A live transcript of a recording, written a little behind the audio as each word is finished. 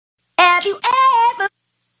Have you ever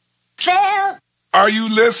felt? Are you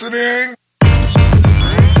listening?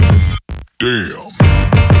 Damn.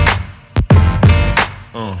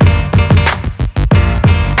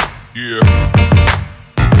 Yeah.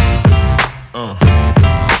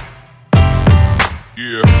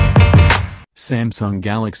 Yeah. Samsung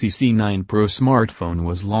Galaxy C9 Pro smartphone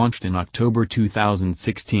was launched in October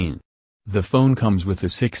 2016. The phone comes with a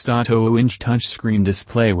 6.0-inch touchscreen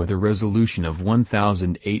display with a resolution of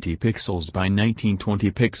 1080 pixels by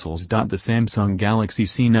 1920 pixels. The Samsung Galaxy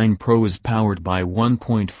C9 Pro is powered by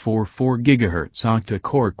 1.44 GHz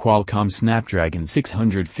octa-core Qualcomm Snapdragon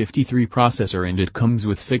 653 processor, and it comes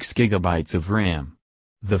with 6 GB of RAM.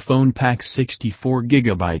 The phone packs 64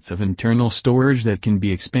 GB of internal storage that can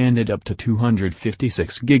be expanded up to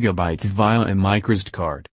 256 GB via a microSD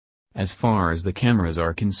card. As far as the cameras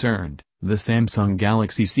are concerned, the Samsung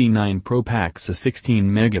Galaxy C9 Pro packs a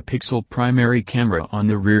 16-megapixel primary camera on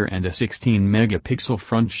the rear and a 16-megapixel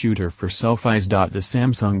front shooter for selfies. The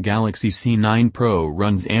Samsung Galaxy C9 Pro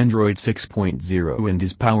runs Android 6.0 and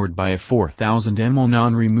is powered by a 4000 mAh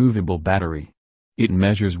non-removable battery. It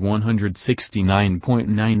measures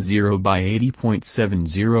 169.90 by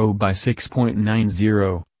 80.70 by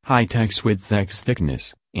 6.90, high-text width x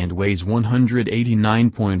thickness, and weighs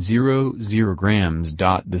 189.00 grams.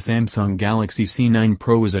 The Samsung Galaxy C9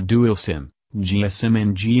 Pro is a dual SIM, GSM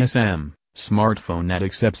and GSM, smartphone that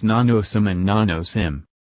accepts nano SIM and nano SIM.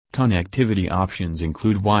 Connectivity options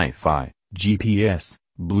include Wi-Fi, GPS,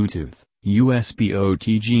 Bluetooth, USB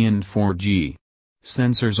OTG and 4G.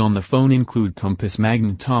 Sensors on the phone include compass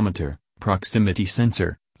magnetometer, proximity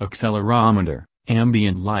sensor, accelerometer,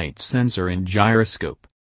 ambient light sensor and gyroscope.